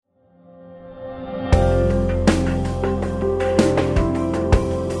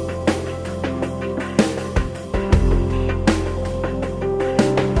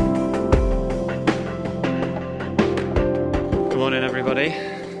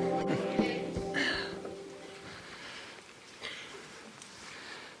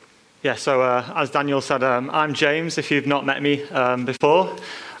As Daniel said, I'm James, if you've not met me before,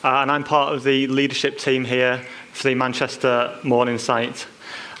 and I'm part of the leadership team here for the Manchester Morning Site.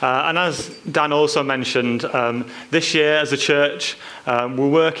 And as Dan also mentioned, this year as a church, we're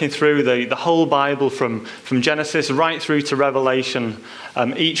working through the whole Bible from Genesis right through to Revelation,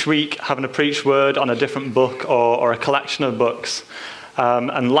 each week having a preached word on a different book or a collection of books.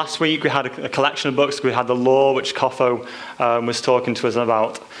 And last week we had a collection of books. We had the law, which Kofo was talking to us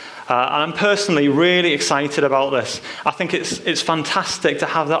about. And I'm personally really excited about this. I think it's fantastic to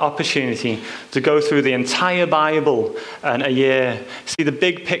have that opportunity to go through the entire Bible in a year, see the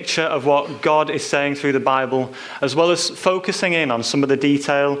big picture of what God is saying through the Bible, as well as focusing in on some of the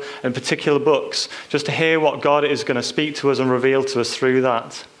detail in particular books, just to hear what God is going to speak to us and reveal to us through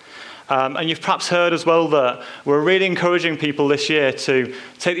that. And you've perhaps heard as well that we're really encouraging people this year to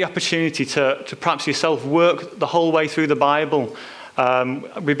take the opportunity to perhaps yourself work the whole way through the Bible.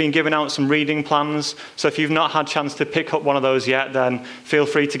 We've been giving out some reading plans, so if you've not had a chance to pick up one of those yet, then feel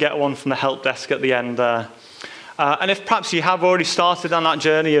free to get one from the help desk at the end there. And if perhaps you have already started on that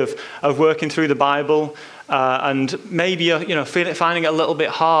journey of working through the Bible, and maybe you're finding it a little bit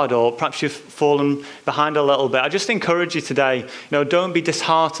hard, or perhaps you've fallen behind a little bit, I just encourage you today, don't be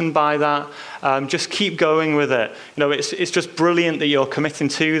disheartened by that. Just keep going with it. It's just brilliant that you're committing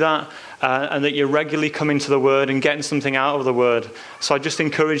to that, and that you're regularly coming to the Word and getting something out of the Word. So I just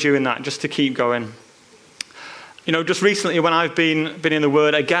encourage you in that, just to keep going. Just recently when I've been in the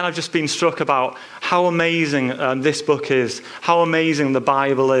Word, again, I've just been struck about how amazing this book is, how amazing the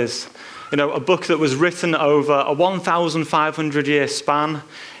Bible is. A book that was written over a 1,500-year span.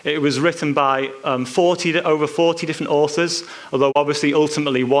 It was written by over 40 different authors, although obviously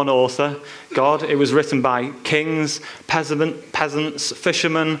ultimately one author, God. It was written by kings, peasants,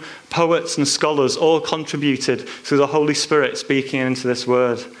 fishermen, poets and scholars, all contributed through the Holy Spirit speaking into this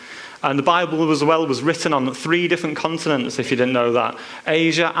word. And the Bible as well was written on 3 different continents, if you didn't know that: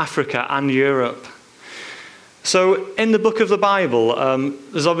 Asia, Africa and Europe. So in the book of the Bible,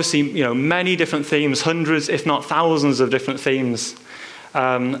 there's obviously many different themes, hundreds if not thousands of different themes.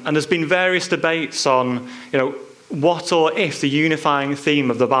 And there's been various debates on what or if the unifying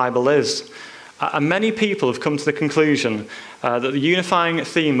theme of the Bible is. And many people have come to the conclusion that the unifying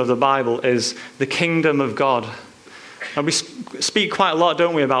theme of the Bible is the kingdom of God. And we speak quite a lot,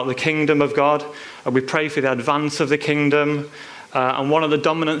 don't we, about the kingdom of God, and we pray for the advance of the kingdom. And one of the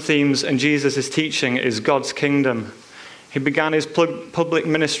dominant themes in Jesus' teaching is God's kingdom. He began his public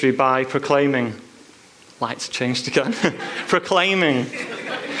ministry by proclaiming, lights changed again, proclaiming,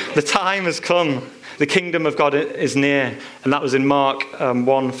 the time has come, the kingdom of God is near. And that was in Mark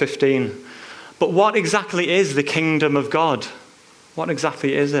 1:15. But what exactly is the kingdom of God? What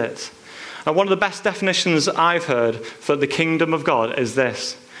exactly is it? And one of the best definitions I've heard for the kingdom of God is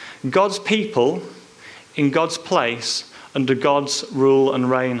this: God's people in God's place under God's rule and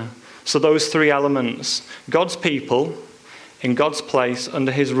reign. So those 3 elements: God's people in God's place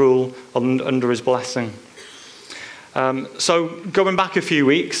under his rule and under his blessing. So going back a few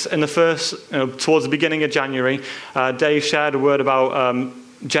weeks, in the first, towards the beginning of January, Dave shared a word about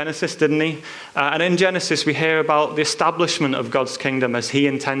Genesis, didn't he? And in Genesis we hear about the establishment of God's kingdom as he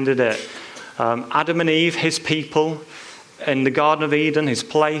intended it. Adam and Eve, his people, in the Garden of Eden, his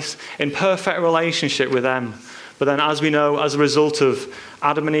place, in perfect relationship with them. But then, as we know, as a result of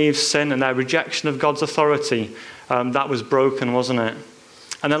Adam and Eve's sin and their rejection of God's authority, that was broken, wasn't it?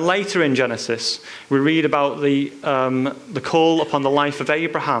 And then later in Genesis, we read about the call upon the life of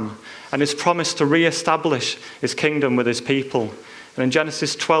Abraham and his promise to re-establish his kingdom with his people. And in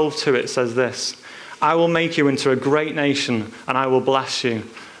Genesis 12:2 it says this: I will make you into a great nation and I will bless you.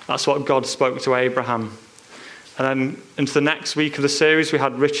 That's what God spoke to Abraham. And then into the next week of the series, we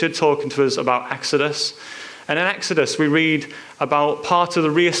had Richard talking to us about Exodus. And in Exodus, we read about part of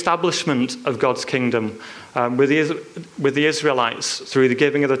the re-establishment of God's kingdom with the Israelites through the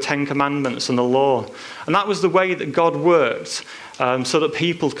giving of the 10 Commandments and the law. And that was the way that God worked so that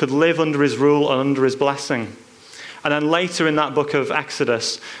people could live under his rule and under his blessing. And then later in that book of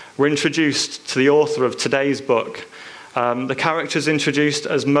Exodus, we're introduced to the author of today's book. The character is introduced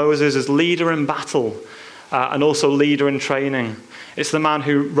as Moses as leader in battle and also leader in training. It's the man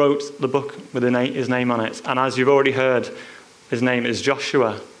who wrote the book with his name on it. And as you've already heard, his name is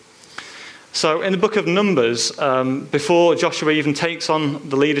Joshua. So in the book of Numbers, before Joshua even takes on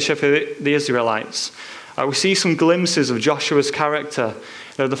the leadership of the Israelites, we see some glimpses of Joshua's character.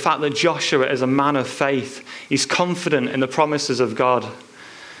 The fact that Joshua is a man of faith. He's confident in the promises of God.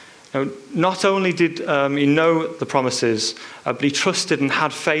 Not only did he know the promises, but he trusted and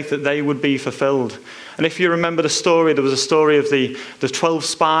had faith that they would be fulfilled. And if you remember the story, there was a story of the 12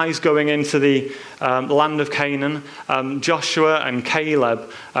 spies going into the land of Canaan. Joshua and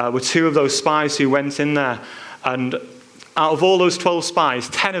Caleb were two of those spies who went in there. And out of all those 12 spies,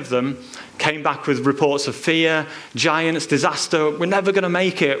 10 of them came back with reports of fear, giants, disaster. We're never going to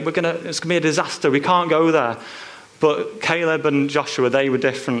make it. It's going to be a disaster. We can't go there. But Caleb and Joshua, they were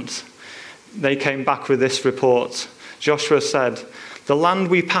different. They came back with this report. Joshua said, "The land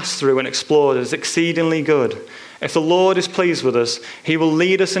we passed through and explored is exceedingly good. If the Lord is pleased with us, he will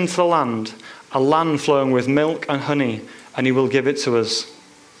lead us into the land, a land flowing with milk and honey, and he will give it to us."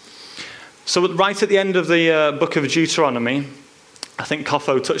 So right at the end of the book of Deuteronomy, I think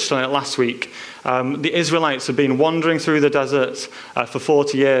Kofo touched on it last week, the Israelites have been wandering through the desert for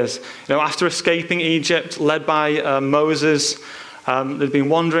 40 years. After escaping Egypt, led by Moses, they'd been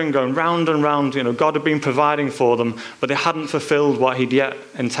wandering, going round and round. God had been providing for them, but they hadn't fulfilled what he'd yet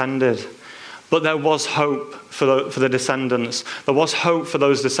intended. But there was hope for the descendants. There was hope for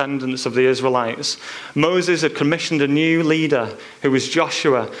those descendants of the Israelites. Moses had commissioned a new leader, who was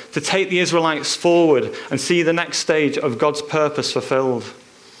Joshua, to take the Israelites forward and see the next stage of God's purpose fulfilled.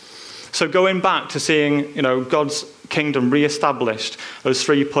 So going back to seeing, God's kingdom re-established, those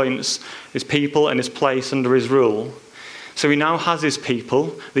 3 points, his people and his place under his rule. So he now has his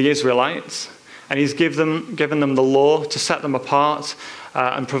people, the Israelites, and he's given them the law to set them apart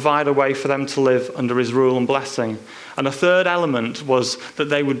and provide a way for them to live under his rule and blessing. And the third element was that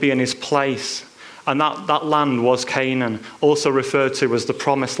they would be in his place. And that land was Canaan, also referred to as the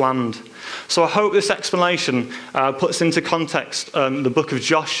promised land. So I hope this explanation puts into context the book of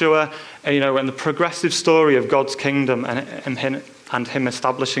Joshua, and the progressive story of God's kingdom and him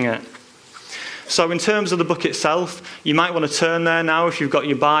establishing it. So in terms of the book itself, you might want to turn there now if you've got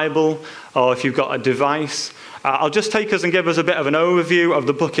your Bible or if you've got a device. I'll just take us and give us a bit of an overview of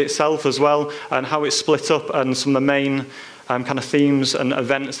the book itself as well, and how it's split up and some of the main kind of themes and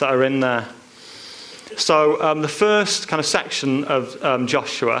events that are in there. So the first kind of section of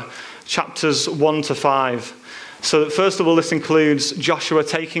Joshua, chapters 1 to 5. So first of all, this includes Joshua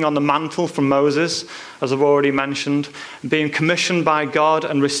taking on the mantle from Moses, as I've already mentioned, being commissioned by God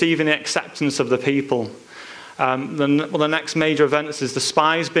and receiving the acceptance of the people. The next major event is the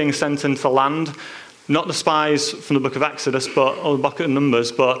spies being sent into the land. Not the spies from the book of Exodus or the book of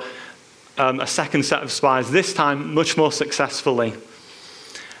Numbers, but a second set of spies, this time much more successfully.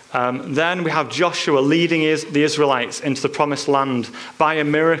 Then we have Joshua leading the Israelites into the promised land by a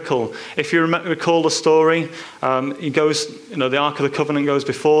miracle. If you recall the story, he goes, the Ark of the Covenant goes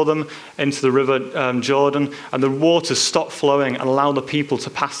before them into the river Jordan, and the waters stop flowing and allow the people to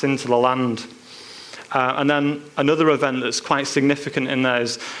pass into the land. And then another event that's quite significant in there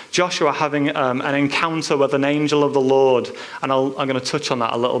is Joshua having an encounter with an angel of the Lord, and I'm going to touch on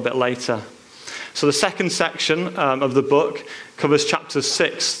that a little bit later. So the second section of the book covers chapters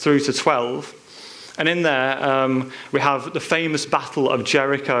 6 through to 12. And in there, we have the famous battle of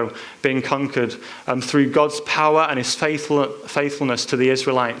Jericho being conquered through God's power and his faithfulness to the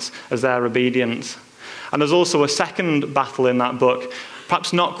Israelites as they're obedient. And there's also a second battle in that book,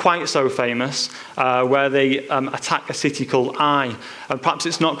 perhaps not quite so famous, where they attack a city called Ai. And perhaps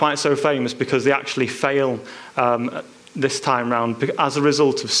it's not quite so famous because they actually fail this time round as a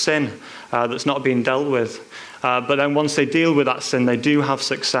result of sin that's not being dealt with. But then once they deal with that sin, they do have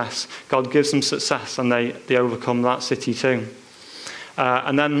success. God gives them success, and they overcome that city too.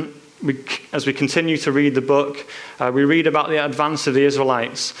 And then as we continue to read the book, we read about the advance of the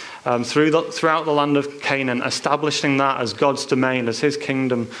Israelites throughout the land of Canaan, establishing that as God's domain, as his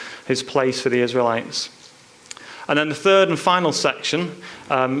kingdom, his place for the Israelites. And then the third and final section,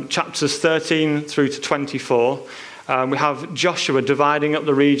 chapters 13 through to 24, we have Joshua dividing up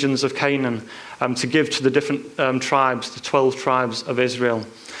the regions of Canaan to give to the different tribes, the 12 tribes of Israel.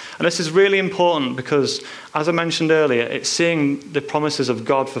 And this is really important because, as I mentioned earlier, it's seeing the promises of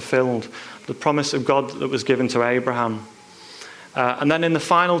God fulfilled, the promise of God that was given to Abraham. And then in the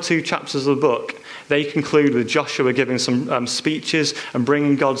final 2 chapters of the book, they conclude with Joshua giving some speeches and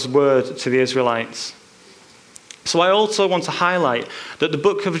bringing God's word to the Israelites. So I also want to highlight that the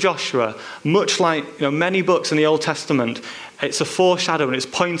book of Joshua, much like many books in the Old Testament, it's a foreshadow and it's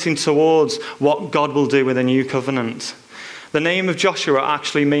pointing towards what God will do with a new covenant. The name of Joshua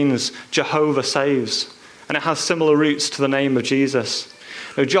actually means Jehovah saves, and it has similar roots to the name of Jesus.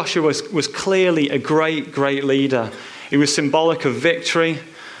 Now, Joshua was clearly a great, great leader. He was symbolic of victory,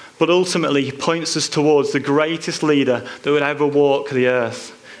 but ultimately he points us towards the greatest leader that would ever walk the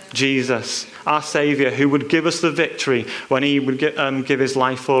earth, Jesus, our Saviour, who would give us the victory when he would give his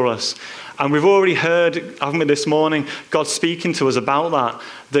life for us. And we've already heard, haven't we, this morning, God speaking to us about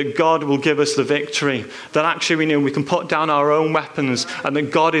that God will give us the victory, that actually we know we can put down our own weapons and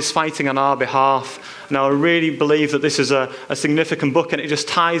that God is fighting on our behalf. Now, I really believe that this is a significant book, and it just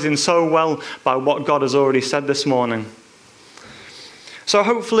ties in so well by what God has already said this morning. So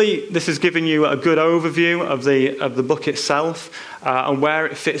hopefully this has given you a good overview of the book itself and where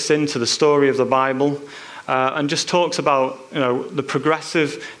it fits into the story of the Bible. And just talks about the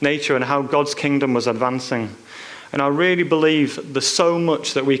progressive nature and how God's kingdom was advancing. And I really believe there's so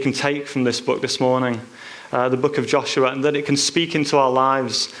much that we can take from this book this morning, the book of Joshua, and that it can speak into our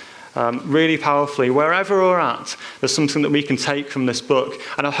lives really powerfully. Wherever we're at, there's something that we can take from this book.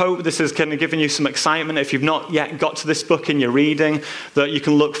 And I hope this has kind of given you some excitement if you've not yet got to this book in your reading, that you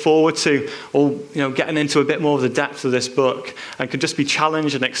can look forward to, or getting into a bit more of the depth of this book, and could just be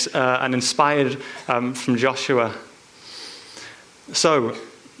challenged and inspired from Joshua. So,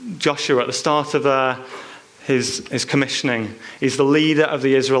 Joshua, at the start of his commissioning, he's the leader of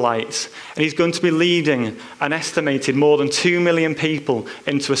the Israelites, and he's going to be leading an estimated more than 2 million people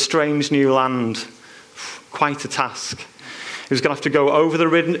into a strange new land. Quite a task. He's going to have to go over the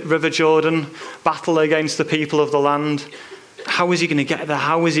River Jordan, battle against the people of the land. How is he going to get there?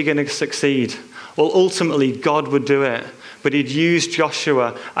 How is he going to succeed? Well, ultimately, God would do it, but he'd use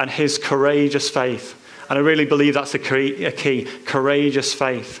Joshua and his courageous faith. And I really believe that's a key, courageous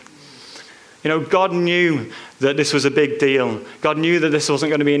faith. God knew that this was a big deal. God knew that this wasn't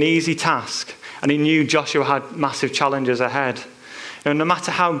going to be an easy task. And he knew Joshua had massive challenges ahead. No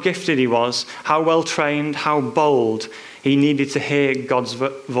matter how gifted he was, how well trained, how bold, he needed to hear God's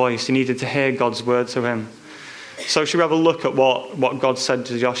voice. He needed to hear God's word to him. So should we have a look at what God said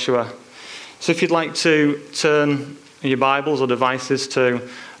to Joshua? So if you'd like to turn your Bibles or devices to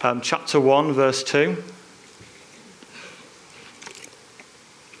chapter 1, verse 2.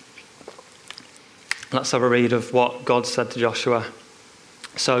 Let's have a read of what God said to Joshua.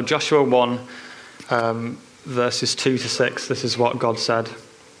 So Joshua 1, verses 2 to 6, this is what God said.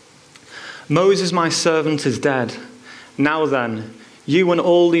 Moses, my servant, is dead. Now then, you and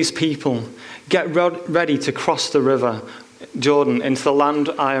all these people, get ready to cross the river Jordan into the land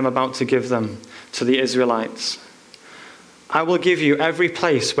I am about to give them, to the Israelites. I will give you every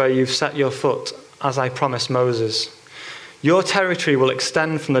place where you've set your foot, as I promised Moses. Your territory will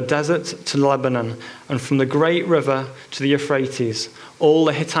extend from the desert to Lebanon, and from the great river to the Euphrates, all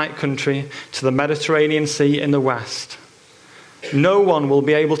the Hittite country to the Mediterranean Sea in the west. No one will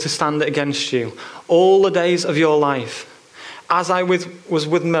be able to stand against you all the days of your life. As I was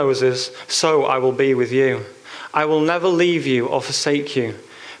with Moses, so I will be with you. I will never leave you or forsake you.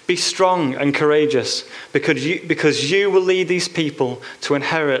 Be strong and courageous, because you will lead these people to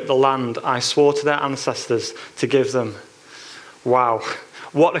inherit the land I swore to their ancestors to give them. Wow,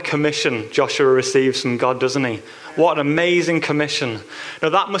 what a commission Joshua receives from God, doesn't he? What an amazing commission. Now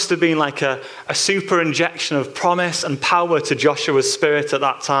that must have been like a super injection of promise and power to Joshua's spirit at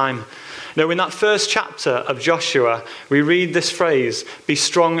that time. Now in that first chapter of Joshua, we read this phrase, be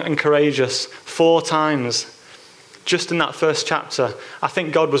strong and courageous, 4 times. Just in that first chapter, I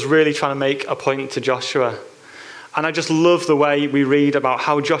think God was really trying to make a point to Joshua. And I just love the way we read about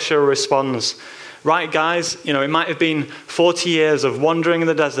how Joshua responds. Right, guys, it might have been 40 years of wandering in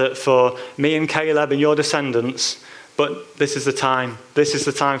the desert for me and Caleb and your descendants, but this is the time. This is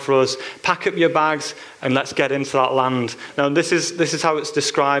the time for us. Pack up your bags and let's get into that land. Now, this is how it's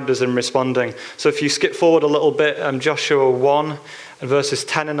described as in responding. So if you skip forward a little bit, Joshua 1 and verses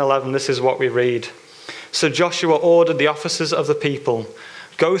 10 and 11, this is what we read. So Joshua ordered the officers of the people,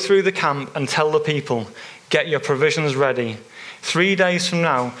 go through the camp and tell the people, get your provisions ready. 3 days from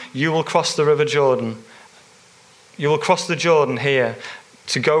now, you will cross the river Jordan. You will cross the Jordan here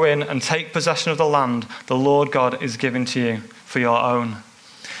to go in and take possession of the land the Lord God is giving to you for your own.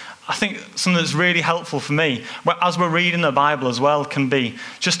 I think something that's really helpful for me, as we're reading the Bible as well, can be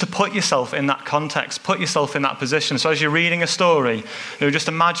just to put yourself in that context, put yourself in that position. So as you're reading a story, just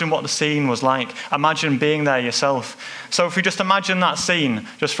imagine what the scene was like. Imagine being there yourself. So if we just imagine that scene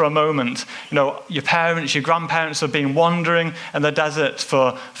just for a moment, your parents, your grandparents have been wandering in the desert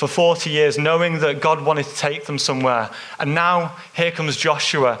for 40 years, knowing that God wanted to take them somewhere. And now here comes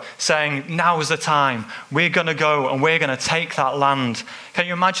Joshua saying, now is the time. We're going to go and we're going to take that land. Can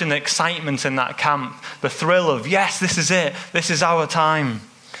you imagine the excitement in that camp? The thrill of, yes, this is it. This is our time.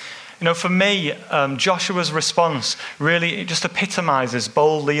 For me, Joshua's response really, it just epitomizes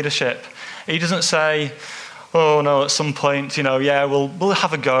bold leadership. He doesn't say, oh no, at some point, yeah, we'll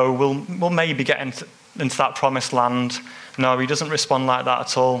have a go. We'll maybe get into that promised land. No, he doesn't respond like that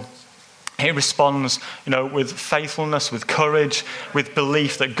at all. He responds, with faithfulness, with courage, with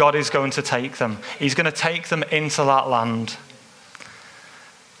belief that God is going to take them. He's going to take them into that land.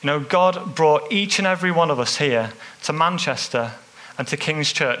 God brought each and every one of us here to Manchester and to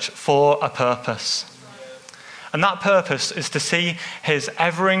King's Church for a purpose. And that purpose is to see his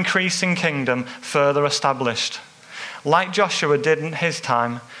ever-increasing kingdom further established. Like Joshua did in his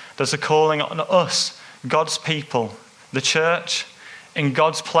time, there's a calling on us, God's people, the church, in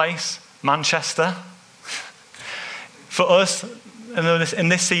God's place, Manchester. For us, in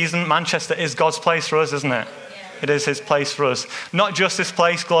this season, Manchester is God's place for us, isn't it? It is his place for us. Not just this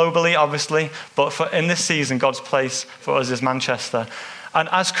place globally, obviously, but in this season, God's place for us is Manchester. And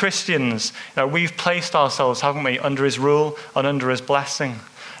as Christians, we've placed ourselves, haven't we, under his rule and under his blessing.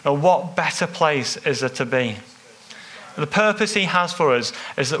 What better place is there to be? The purpose he has for us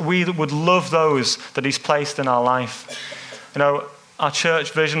is that we would love those that he's placed in our life. Our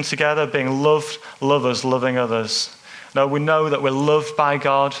church vision together, being loved, lovers, loving others. We know that we're loved by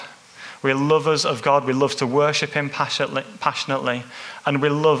God. We're lovers of God. We love to worship him passionately. And we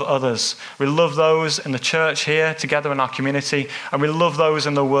love others. We love those in the church here, together in our community. And we love those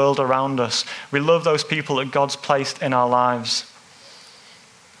in the world around us. We love those people that God's placed in our lives.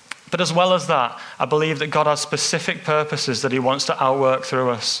 But as well as that, I believe that God has specific purposes that he wants to outwork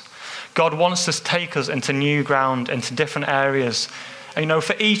through us. God wants to take us into new ground, into different areas. And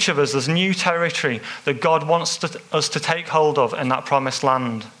for each of us, there's new territory that God wants us to take hold of in that promised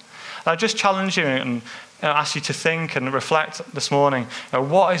land. I just challenge you and ask you to think and reflect this morning.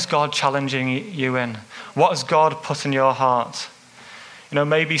 What is God challenging you in? What has God put in your heart?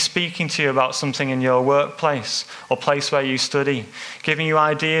 Maybe speaking to you about something in your workplace or place where you study, giving you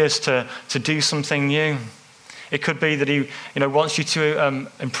ideas to do something new. It could be that he wants you to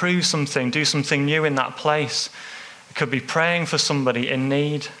improve something, do something new in that place. It could be praying for somebody in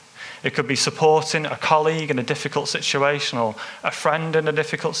need. It could be supporting a colleague in a difficult situation or a friend in a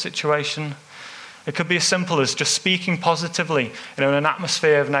difficult situation. It could be as simple as just speaking positively in an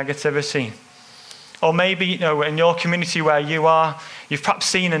atmosphere of negativity. Or maybe, in your community where you are, you've perhaps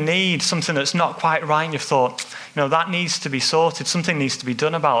seen a need, something that's not quite right, and you've thought, that needs to be sorted, something needs to be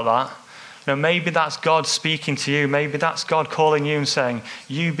done about that. Maybe that's God speaking to you. Maybe that's God calling you and saying,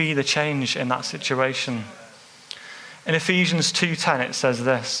 you be the change in that situation. In Ephesians 2:10, it says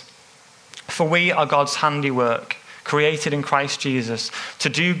this, "For we are God's handiwork, created in Christ Jesus, to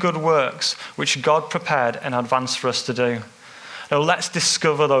do good works, which God prepared in advance for us to do." Now, let's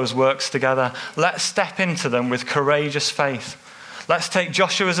discover those works together. Let's step into them with courageous faith. Let's take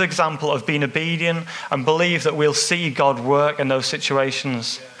Joshua's example of being obedient and believe that we'll see God work in those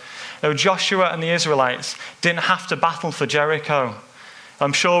situations. Now, Joshua and the Israelites didn't have to battle for Jericho.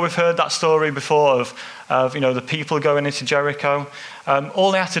 I'm sure we've heard that story before of the people going into Jericho.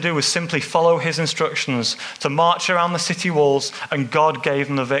 All they had to do was simply follow his instructions to march around the city walls, and God gave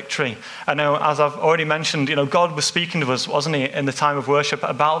them the victory. And now, as I've already mentioned, God was speaking to us, wasn't he, in the time of worship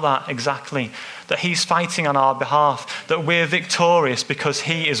about that exactly, that he's fighting on our behalf, that we're victorious because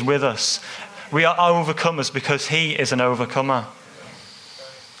he is with us. We are overcomers because he is an overcomer.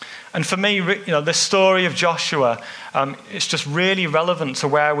 And for me, this story of Joshua, it's just really relevant to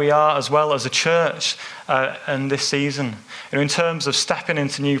where we are as well as a church in this season, in terms of stepping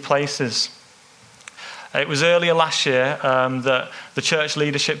into new places. It was earlier last year that the church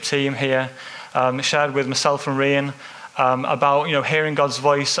leadership team here shared with myself and Rian about hearing God's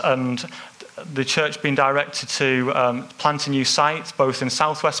voice and the church being directed to plant a new site, both in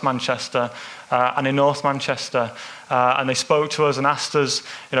southwest Manchester and in North Manchester. And they spoke to us and asked us,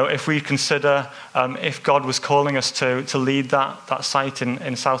 if we consider if God was calling us to lead that site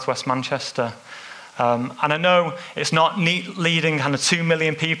in southwest Manchester. And I know it's not leading kind of 2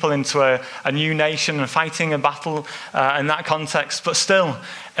 million people into a new nation and fighting a battle in that context, but still,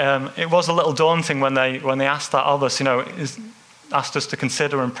 it was a little daunting when they asked that of us, asked us to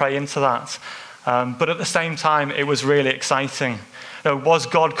consider and pray into that. But at the same time, it was really exciting. Was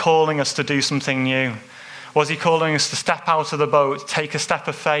God calling us to do something new? Was he calling us to step out of the boat, take a step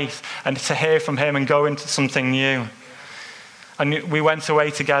of faith, and to hear from him and go into something new? And we went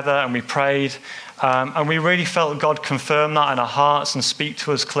away together and we prayed, and we really felt God confirm that in our hearts and speak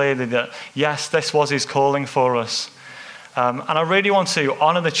to us clearly that, yes, this was his calling for us. And I really want to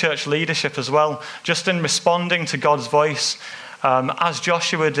honor the church leadership as well, just in responding to God's voice, as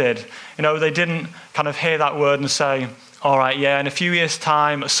Joshua did. They didn't kind of hear that word and say, all right, yeah, in a few years'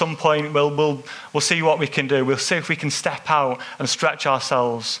 time, at some point, we'll see what we can do. We'll see if we can step out and stretch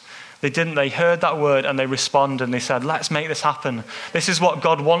ourselves. They didn't. They heard that word and they responded and they said, let's make this happen. This is what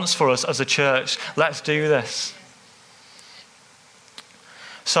God wants for us as a church. Let's do this.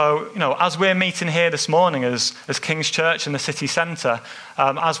 So, as we're meeting here this morning as King's Church in the city centre,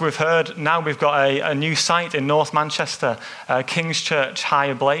 as we've heard, now we've got a new site in North Manchester, King's Church,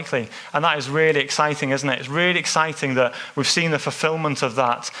 Higher Bagley. And that is really exciting, isn't it? It's really exciting that we've seen the fulfilment of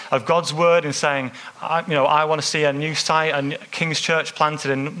that, of God's word in saying, I want to see a new site, a King's Church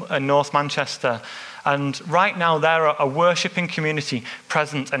planted in North Manchester. And right now, there are a worshipping community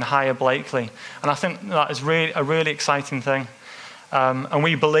present in Higher Bagley. And I think that is really a really exciting thing. And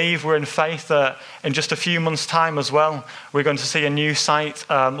we believe, we're in faith that in just a few months' time as well, we're going to see a new site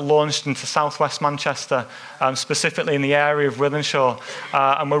launched into southwest Manchester, specifically in the area of Wythenshawe.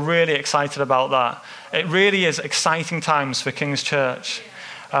 And we're really excited about that. It really is exciting times for King's Church.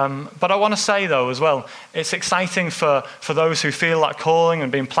 But I want to say, though, as well, it's exciting for those who feel that calling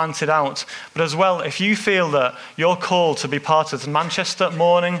and being planted out. But as well, if you feel that you're called to be part of the Manchester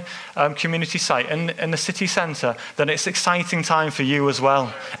Morning community site in the city centre, then it's an exciting time for you as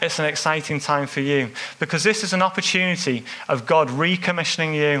well. It's an exciting time for you. Because this is an opportunity of God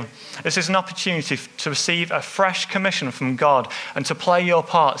recommissioning you. This is an opportunity to receive a fresh commission from God and to play your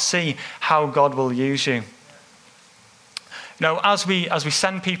part, see how God will use you. As we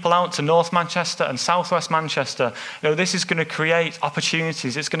send people out to North Manchester and Southwest Manchester, this is going to create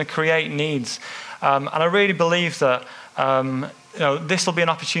opportunities. It's going to create needs, and I really believe that this will be an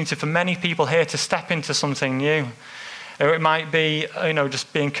opportunity for many people here to step into something new. It might be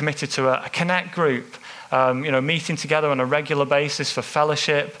just being committed to a connect group, meeting together on a regular basis for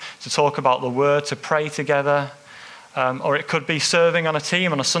fellowship, to talk about the Word, to pray together, or it could be serving on a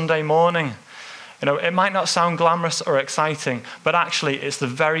team on a Sunday morning. It might not sound glamorous or exciting, but actually it's the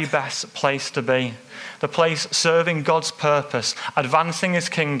very best place to be. The place serving God's purpose, advancing his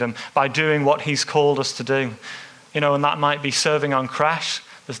kingdom by doing what he's called us to do. And that might be serving on crash.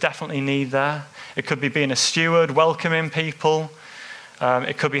 There's definitely need there. It could be being a steward, welcoming people.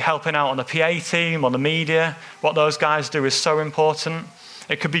 It could be helping out on the PA team or the media. What those guys do is so important.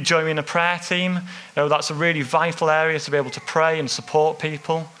 It could be joining a prayer team. That's a really vital area to be able to pray and support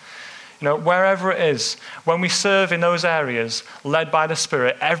people. Wherever it is, when we serve in those areas, led by the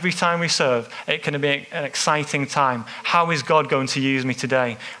Spirit, every time we serve, it can be an exciting time. How is God going to use me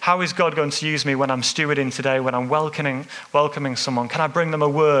today? How is God going to use me when I'm stewarding today, when I'm welcoming someone? Can I bring them a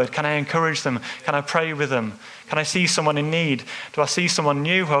word? Can I encourage them? Can I pray with them? Can I see someone in need? Do I see someone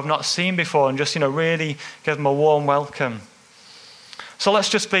new who I've not seen before and just, really give them a warm welcome? So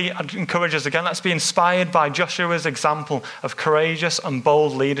I'd encourage us again, let's be inspired by Joshua's example of courageous and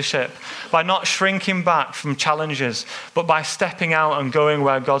bold leadership, by not shrinking back from challenges, but by stepping out and going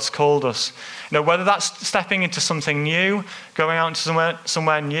where God's called us. Whether that's stepping into something new, going out into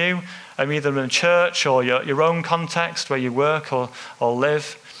somewhere new, either in a church or your own context where you work or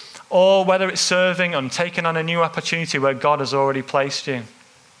live, or whether it's serving and taking on a new opportunity where God has already placed you.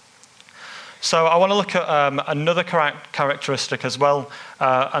 So I want to look at another characteristic as well,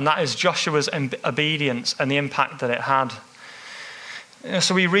 and that is Joshua's obedience and the impact that it had.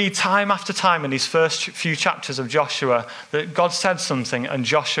 So we read time after time in these first few chapters of Joshua that God said something and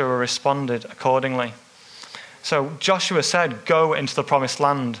Joshua responded accordingly. So Joshua said, "Go into the promised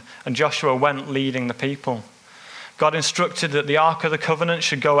land," and Joshua went leading the people. God instructed that the Ark of the Covenant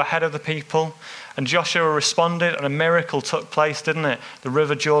should go ahead of the people, and Joshua responded, and a miracle took place, didn't it? The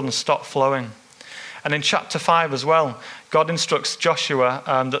River Jordan stopped flowing. And in chapter 5 as well, God instructs Joshua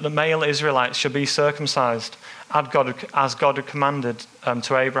that the male Israelites should be circumcised, as God had commanded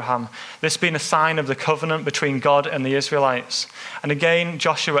to Abraham. This being a sign of the covenant between God and the Israelites. And again,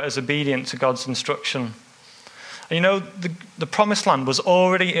 Joshua is obedient to God's instruction. And the promised land was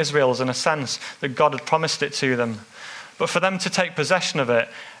already Israel's in a sense that God had promised it to them. But for them to take possession of it,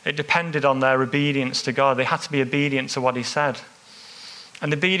 it depended on their obedience to God. They had to be obedient to what he said.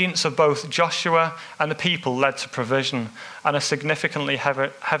 And the obedience of both Joshua and the people led to provision and a significantly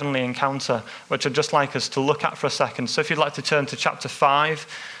heavenly encounter, which I'd just like us to look at for a second. So if you'd like to turn to chapter 5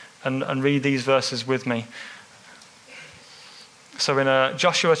 and read these verses with me. So in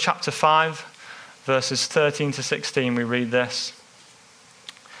Joshua chapter 5, verses 13 to 16, we read this.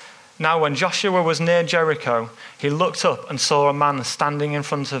 Now when Joshua was near Jericho, he looked up and saw a man standing in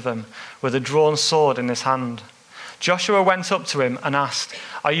front of him with a drawn sword in his hand. Joshua went up to him and asked,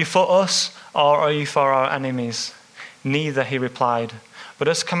 "Are you for us or are you for our enemies?" "Neither," he replied, "but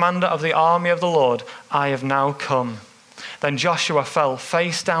as commander of the army of the Lord, I have now come." Then Joshua fell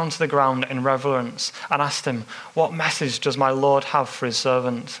face down to the ground in reverence and asked him, "What message does my Lord have for his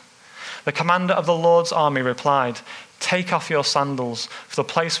servant?" The commander of the Lord's army replied, Take off your sandals, for the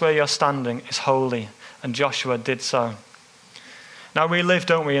place where you're standing is holy. And Joshua did so. Now we live,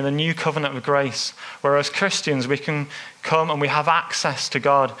 don't we, in the new covenant of grace, where as Christians we can come and we have access to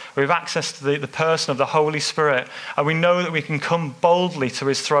God. We have access to the person of the Holy Spirit. And we know that we can come boldly to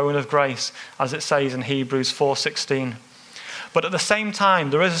his throne of grace, as it says in Hebrews 4:16. But at the same time,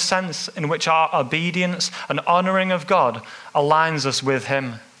 there is a sense in which our obedience and honouring of God aligns us with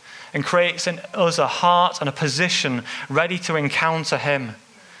him and creates in us a heart and a position ready to encounter him.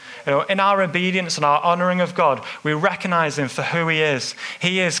 In our obedience and our honouring of God, we recognise him for who he is.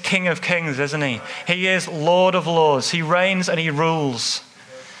 He is King of Kings, isn't he? He is Lord of Lords. He reigns and he rules.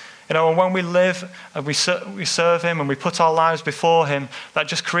 And when we live and we serve him and we put our lives before him, that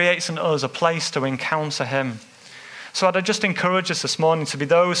just creates in us a place to encounter him. So I'd just encourage us this morning to be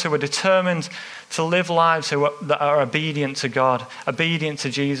those who are determined to live lives that are obedient to God, obedient to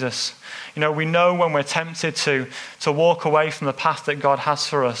Jesus. We know when we're tempted to walk away from the path that God has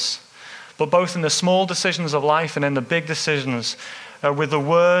for us. But both in the small decisions of life and in the big decisions, with the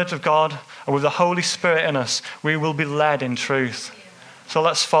Word of God and with the Holy Spirit in us, we will be led in truth. So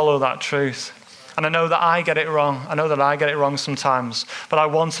let's follow that truth. And I know that I get it wrong. I know that I get it wrong sometimes. But I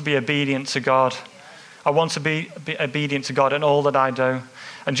want to be obedient to God. I want to be obedient to God in all that I do.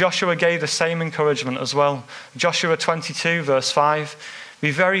 And Joshua gave the same encouragement as well. Joshua 22, verse 5,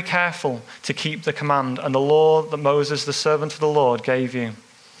 be very careful to keep the command and the law that Moses, the servant of the Lord, gave you.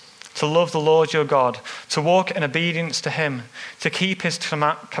 To love the Lord your God, to walk in obedience to him, to keep his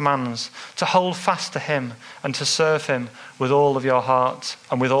commands, to hold fast to him, and to serve him with all of your heart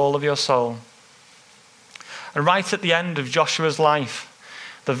and with all of your soul. And right at the end of Joshua's life,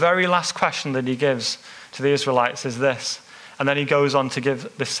 the very last question that he gives to the Israelites is this. And then he goes on to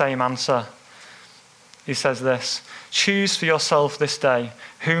give the same answer. He says this, choose for yourself this day,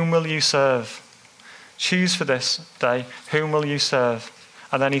 whom will you serve? Choose for this day, whom will you serve?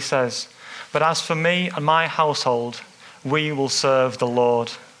 And then he says, but as for me and my household, we will serve the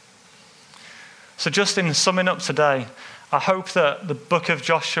Lord. So just in summing up today, I hope that the book of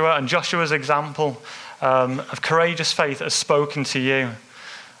Joshua and Joshua's example of courageous faith has spoken to you.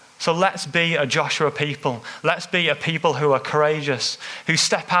 So let's be a Joshua people. Let's be a people who are courageous, who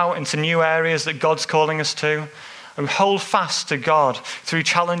step out into new areas that God's calling us to, and hold fast to God through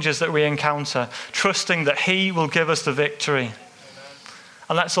challenges that we encounter, trusting that he will give us the victory.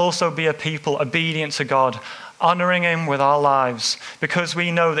 And let's also be a people obedient to God, honouring him with our lives, because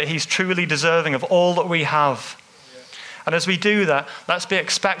we know that he's truly deserving of all that we have. And as we do that, let's be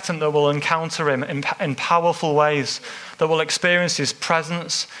expectant that we'll encounter him in powerful ways, that we'll experience his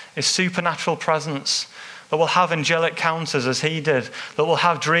presence, his supernatural presence, that we'll have angelic encounters as he did, that we'll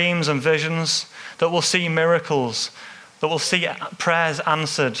have dreams and visions, that we'll see miracles, that we'll see prayers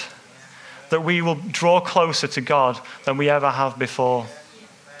answered, that we will draw closer to God than we ever have before.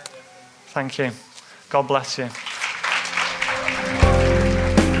 Thank you. God bless you.